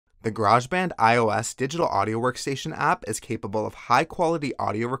The GarageBand iOS digital audio workstation app is capable of high-quality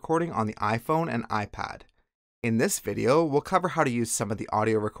audio recording on the iPhone and iPad. In this video, we'll cover how to use some of the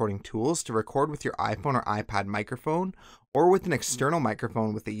audio recording tools to record with your iPhone or iPad microphone, or with an external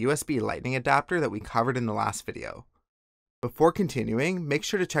microphone with a USB Lightning adapter that we covered in the last video. Before continuing, make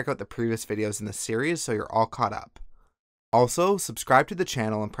sure to check out the previous videos in the series so you're all caught up. Also, subscribe to the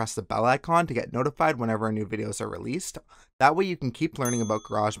channel and press the bell icon to get notified whenever our new videos are released. That way you can keep learning about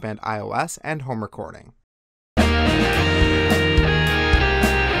GarageBand iOS and home recording.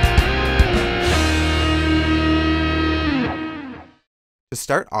 To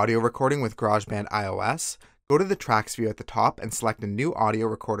start audio recording with GarageBand iOS, go to the Tracks view at the top and select a new audio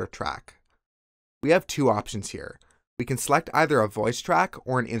recorder track. We have two options here. We can select either a voice track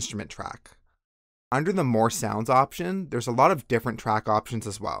or an instrument track. Under the More Sounds option, there's a lot of different track options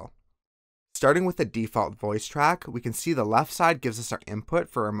as well. Starting with the default voice track, we can see the left side gives us our input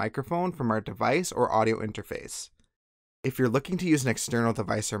for our microphone from our device or audio interface. If you're looking to use an external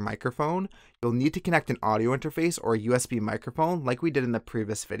device or microphone, you'll need to connect an audio interface or a USB microphone like we did in the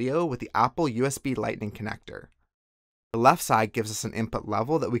previous video with the Apple USB Lightning connector. The left side gives us an input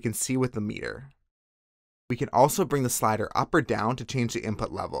level that we can see with the meter. We can also bring the slider up or down to change the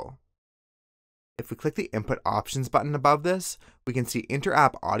input level. If we click the Input Options button above this, we can see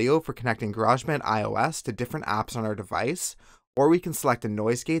Inter-App Audio for connecting GarageBand iOS to different apps on our device, or we can select a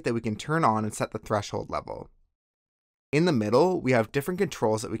noise gate that we can turn on and set the threshold level. In the middle, we have different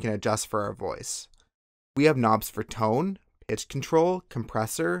controls that we can adjust for our voice. We have knobs for tone, pitch control,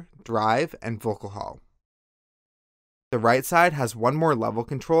 compressor, drive, and vocal hall. The right side has one more level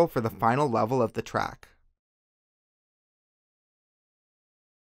control for the final level of the track.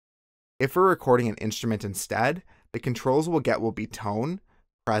 If we're recording an instrument instead, the controls we'll get will be tone,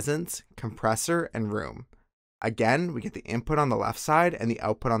 presence, compressor, and room. Again, we get the input on the left side and the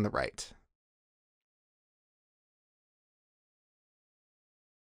output on the right.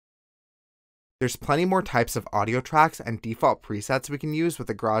 There's plenty more types of audio tracks and default presets we can use with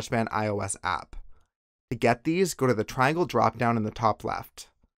the GarageBand iOS app. To get these, go to the triangle drop-down in the top left.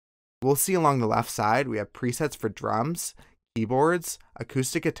 We'll see along the left side we have presets for drums, keyboards,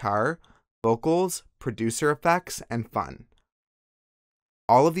 acoustic guitar, vocals, producer effects, and fun.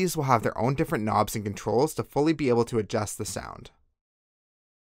 All of these will have their own different knobs and controls to fully be able to adjust the sound.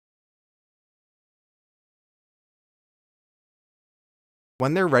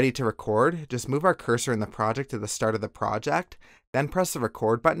 When they're ready to record, just move our cursor in the project to the start of the project, then press the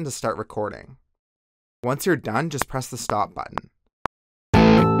record button to start recording. Once you're done, just press the stop button.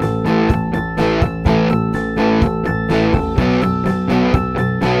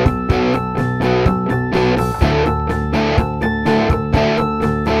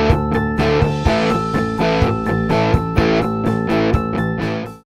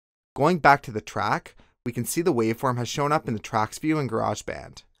 Going back to the track, we can see the waveform has shown up in the Tracks view in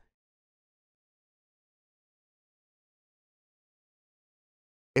GarageBand.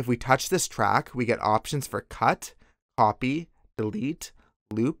 If we touch this track, we get options for cut, copy, delete,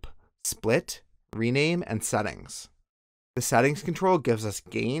 loop, split, rename, and settings. The settings control gives us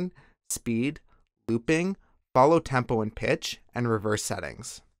gain, speed, looping, follow tempo and pitch, and reverse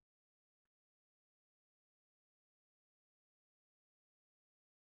settings.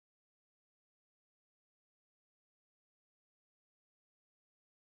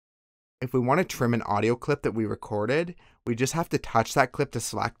 If we want to trim an audio clip that we recorded, we just have to touch that clip to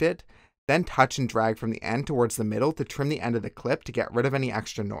select it, then touch and drag from the end towards the middle to trim the end of the clip to get rid of any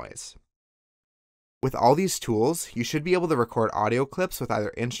extra noise. With all these tools, you should be able to record audio clips with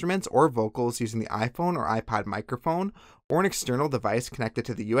either instruments or vocals using the iPhone or iPad microphone or an external device connected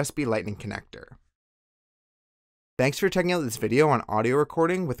to the USB Lightning connector. Thanks for checking out this video on audio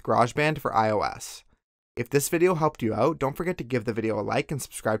recording with GarageBand for iOS. If this video helped you out, don't forget to give the video a like and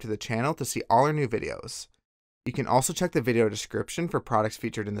subscribe to the channel to see all our new videos. You can also check the video description for products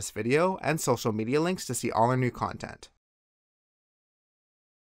featured in this video and social media links to see all our new content.